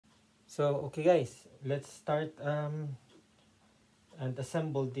So okay guys, let's start and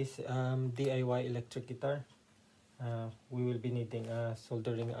assemble this DIY electric guitar. We will be needing a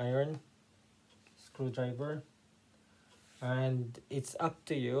soldering iron, screwdriver, and it's up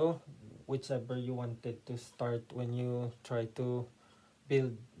to you whichever you wanted to start when you try to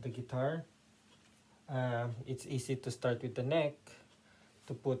build the guitar. It's easy to start with the neck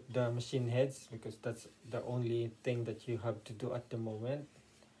to put the machine heads because that's the only thing that you have to do at the moment.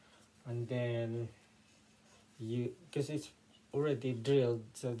 And then because it's already drilled,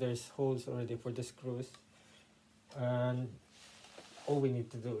 so there's holes already for the screws, and all we need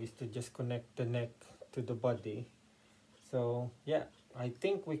to do is to just connect the neck to the body. So yeah, I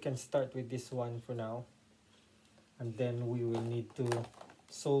think we can start with this one for now, and then we will need to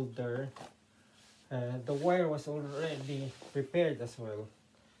solder. The wire was already prepared as well,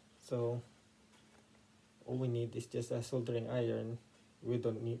 so all we need is just a soldering iron. We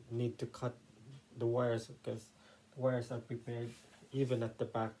don't need to cut the wires because the wires are prepared. Even at the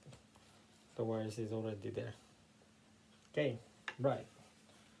back, the wires is already there. Okay, right.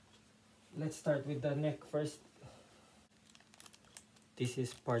 Let's start with the neck first. This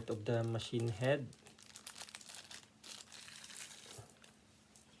is part of the machine head.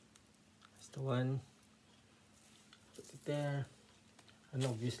 That's the one. Put it there. And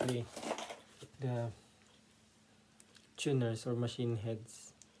obviously the tuners or machine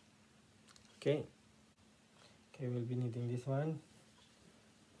heads. Okay. Okay, we'll be needing this one.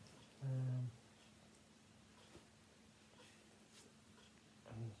 And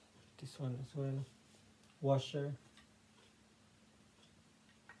this one as well. Washer.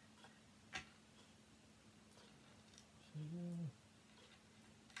 Washer.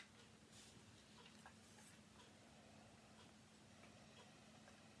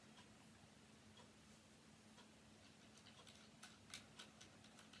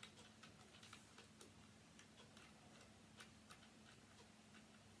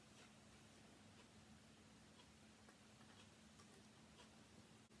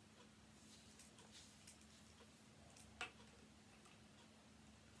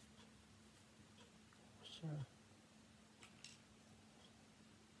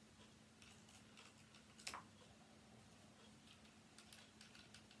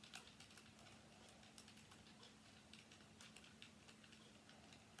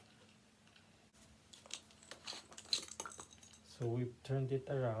 So we've turned it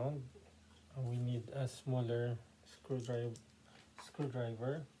around, and we need a smaller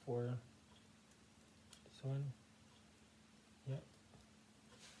screwdriver for this one. Yeah,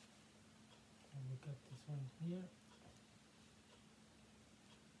 and we got this one here.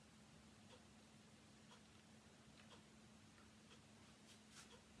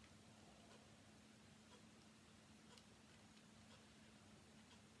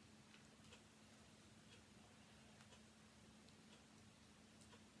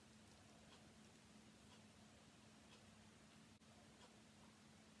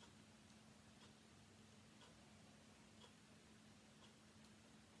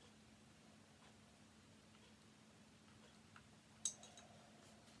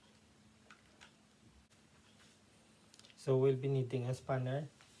 So we'll be needing a spanner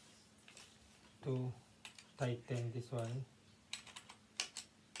to tighten this one.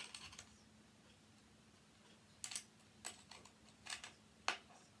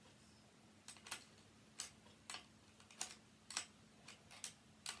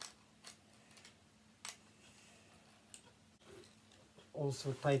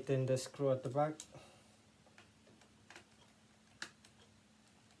 Also tighten the screw at the back.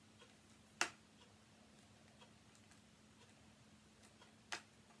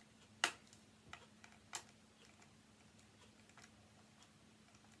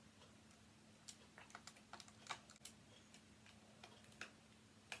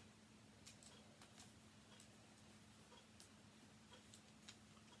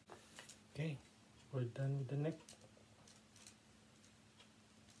 Okay, we're done with the neck.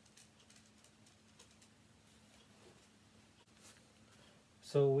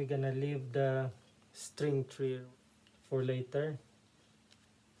 So we're gonna leave the string tree for later,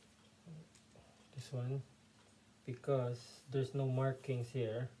 this one, because there's no markings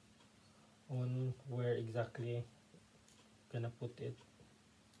here on where exactly gonna put it.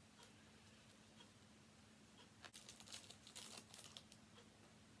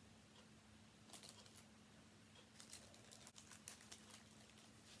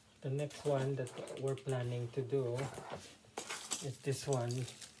 The next one that we're planning to do is this one,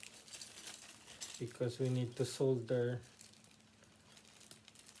 because we need to solder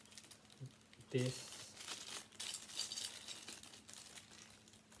this.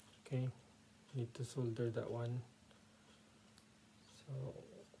 Okay, need to solder that one. So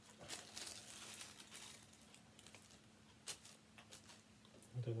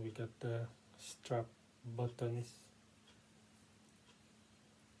then we got the strap buttons.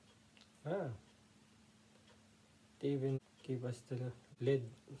 They even give us the lid.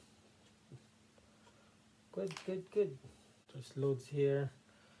 Good. There's loads here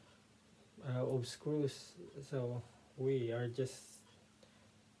of screws, so we are just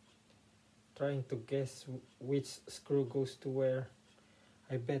trying to guess which screw goes to where.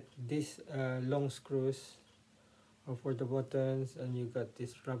 I bet these long screws are for the buttons, and you got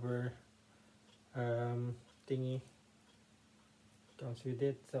this rubber thingy comes with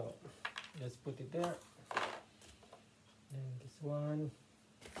it, so let's put it there. And this one.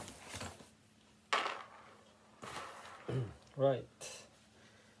 Right,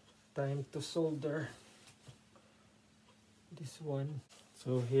 time to solder this one.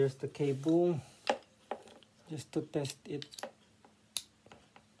 So here's the cable, just to test it.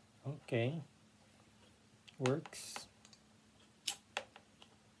 Okay, works.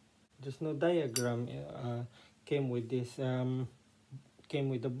 There's no diagram came with this came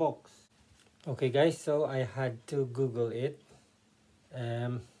with the box. Okay guys, so I had to Google it.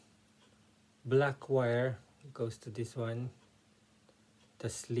 Black wire goes to this one, the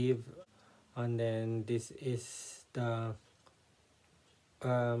sleeve, and then this is the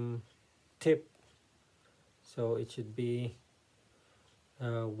tip, so it should be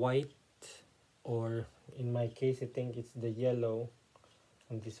white, or in my case I think it's the yellow,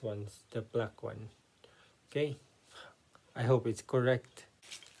 and this one's the black one. Okay, I hope it's correct.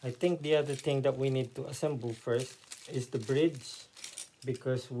 I think the other thing that we need to assemble first is the bridge,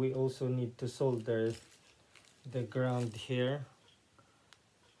 because we also need to solder the ground here,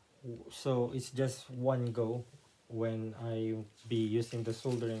 so it's just one go when I be using the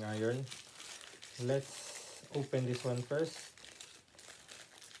soldering iron. Let's open this one first.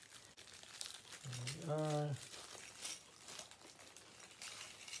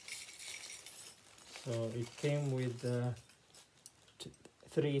 So it came with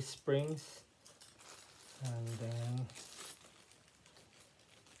 3 springs, and then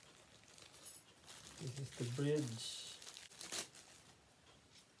this is the bridge.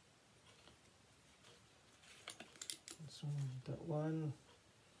 Let's remove that one.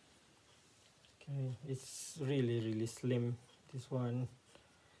 Okay, it's really slim, this one,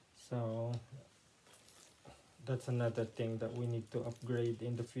 so that's another thing that we need to upgrade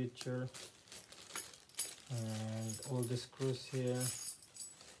in the future. And all the screws here,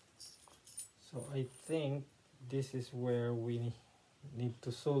 so I think this is where we need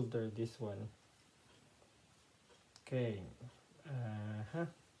to solder this one. Okay,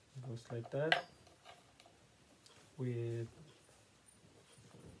 goes like that, with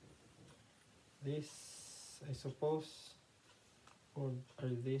this, I suppose, or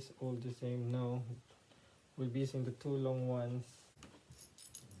are these all the same? No, we'll be using the 2 long ones.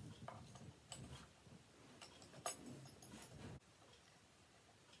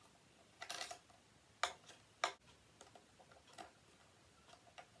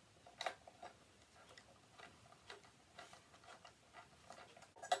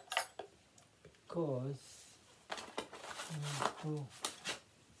 Because I need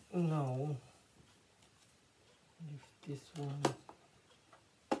to know if this one,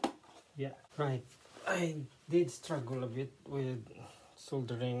 yeah, right. I did struggle a bit with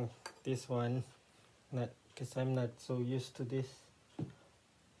soldering this one, not because I'm not so used to this,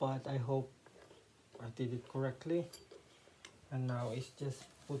 but I hope I did it correctly. And now it's just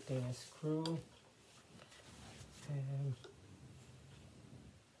putting a screw, and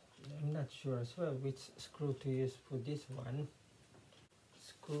I'm not sure as well which screw to use for this one.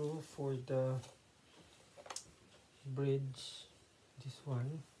 Screw for the bridge, this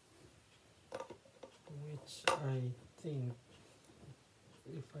one, which I think,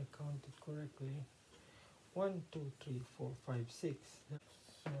 if I count it correctly, 1, 2, 3, 4, 5, 6.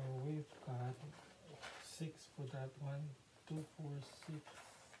 So we've got 6 for that one, 2, 4, 6.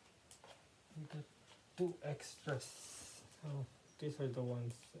 We got 2 extras. So these are the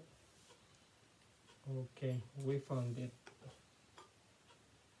ones. Okay, we found it.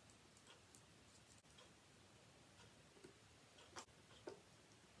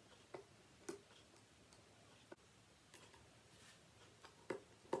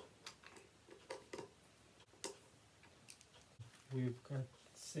 We've got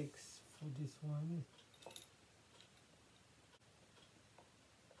 6 for this one.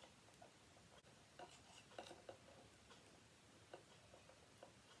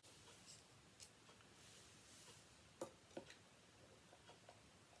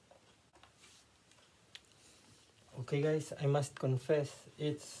 Okay guys, I must confess,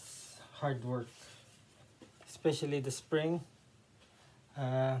 it's hard work, especially the spring.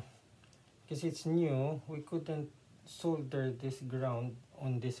 Because it's new, we couldn't solder this ground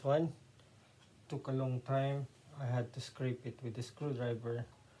on this one. Took a long time. I had to scrape it with a screwdriver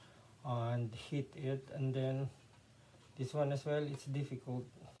and hit it, and then this one as well, it's difficult.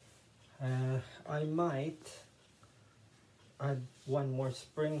 I might add one more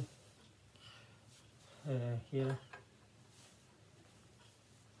spring here.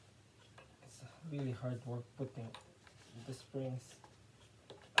 It's really hard work putting the springs.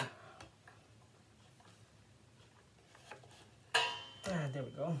 There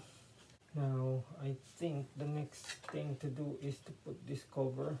we go. Now I think the next thing to do is to put this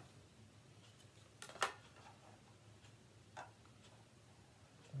cover.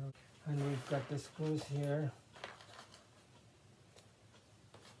 And we've got the screws here.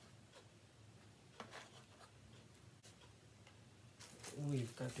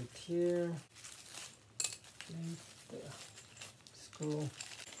 We've got it here. The screw.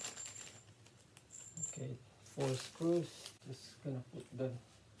 Okay, 4 screws. Just gonna put the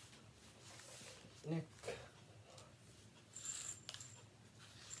neck.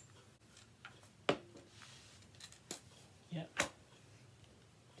 Yeah,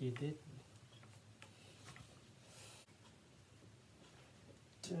 did it.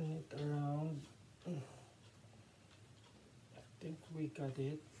 Turn it around. I think we got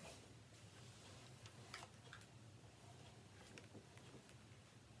it.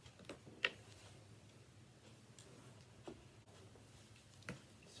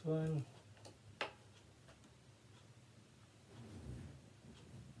 This one.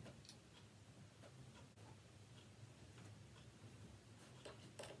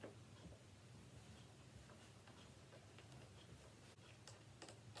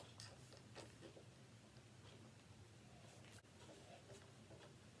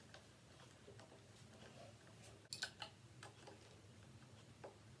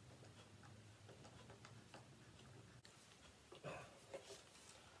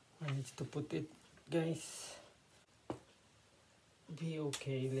 I need to put it, guys. Be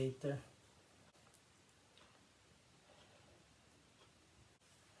okay later.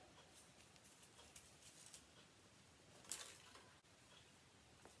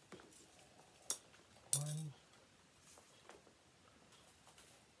 One.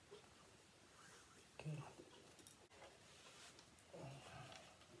 Okay.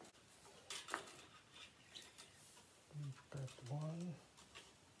 That one.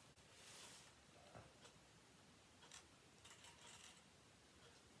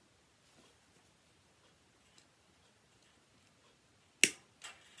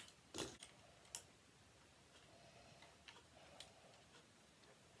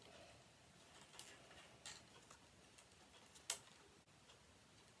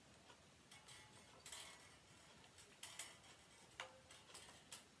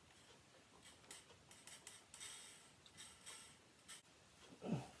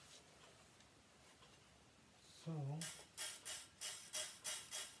 So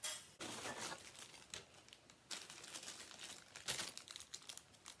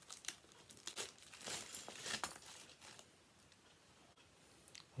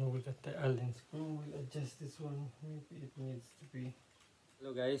now we got the Allen screw. We'll adjust this one. Maybe it needs to be.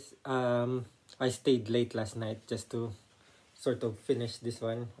 Hello guys. I stayed late last night just to sort of finish this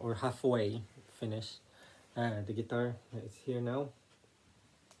one, or halfway finish. The guitar is here now.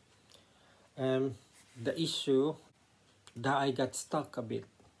 The issue that I got stuck a bit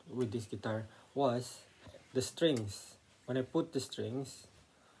with this guitar was the strings. When I put the strings,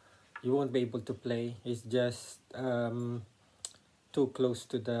 you won't be able to play. It's just too close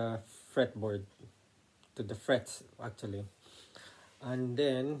to the fretboard, to the frets actually. And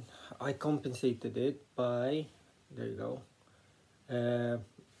then I compensated it by, there you go,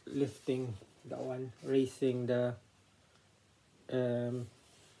 lifting that one, raising the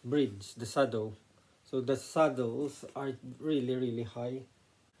bridge, the saddle. So the saddles are really high.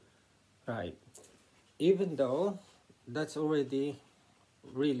 Right. Even though that's already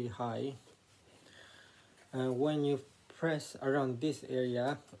really high, when you press around this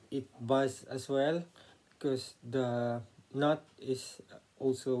area, it buzzes as well because the nut is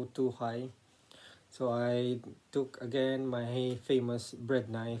also too high. So I took again my famous bread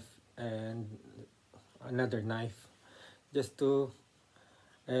knife and another knife just to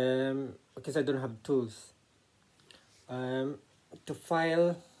because I don't have tools to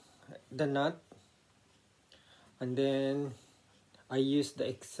file the nut, and then I use the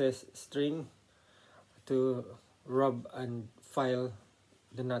excess string to rub and file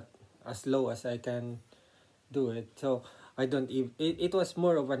the nut as low as I can do it. So I don't even, it was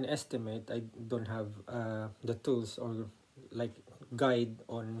more of an estimate. I don't have the tools or like guide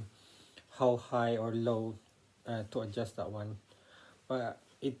on how high or low to adjust that one, but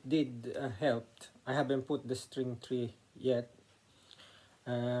it did help. I haven't put the string tree yet,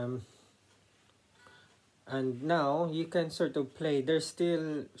 and now you can sort of play. There's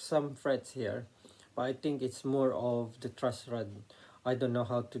still some frets here, but I think it's more of the truss rod. I don't know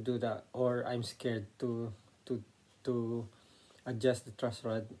how to do that, or I'm scared to to adjust the truss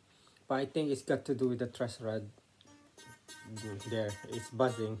rod, but I think it's got to do with the truss rod. There, it's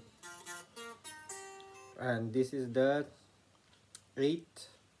buzzing. And this is the 8.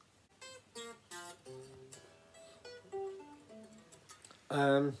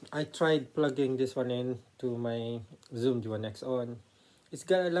 I tried plugging this one in to my Zoom Duo X on. It's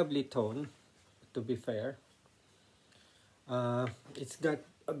got a lovely tone, to be fair. It's got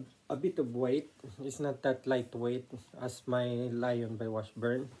a bit of weight. It's not that lightweight as my Lion by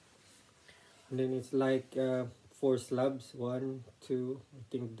Washburn. And then it's like 4 slabs. 1, 2, I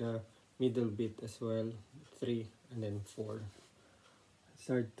think the middle bit as well. 3, and then 4. It's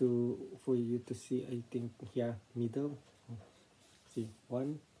hard for you to see, I think. Yeah, middle. See,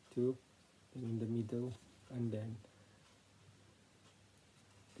 1, 2, and in the middle, and then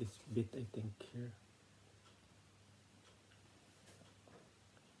this bit, I think, here.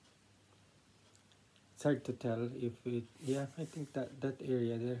 It's hard to tell if it, yeah, I think that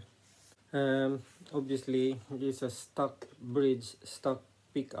area there. Obviously, it's a stock bridge, stock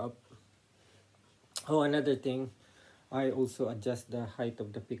pickup. Oh, another thing, I also adjust the height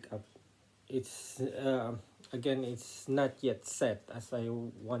of the pickup. It's again, it's not yet set as I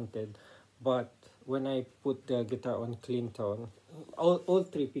wanted, but when I put the guitar on clean tone, all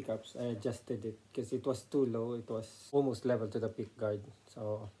 3 pickups, I adjusted it because it was too low. It was almost level to the pick guard,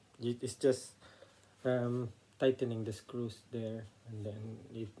 so it's just tightening the screws there, and then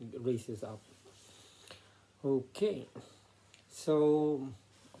it raises up. Okay, so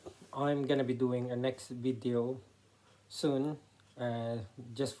I'm gonna be doing a next video soon,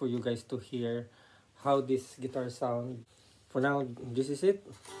 just for you guys to hear how this guitar sound. For now, this is it.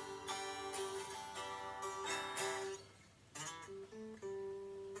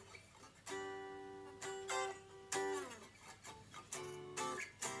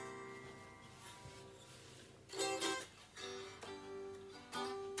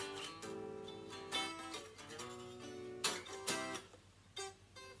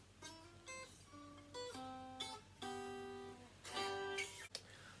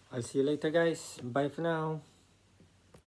 I'll see you later, guys. Bye for now.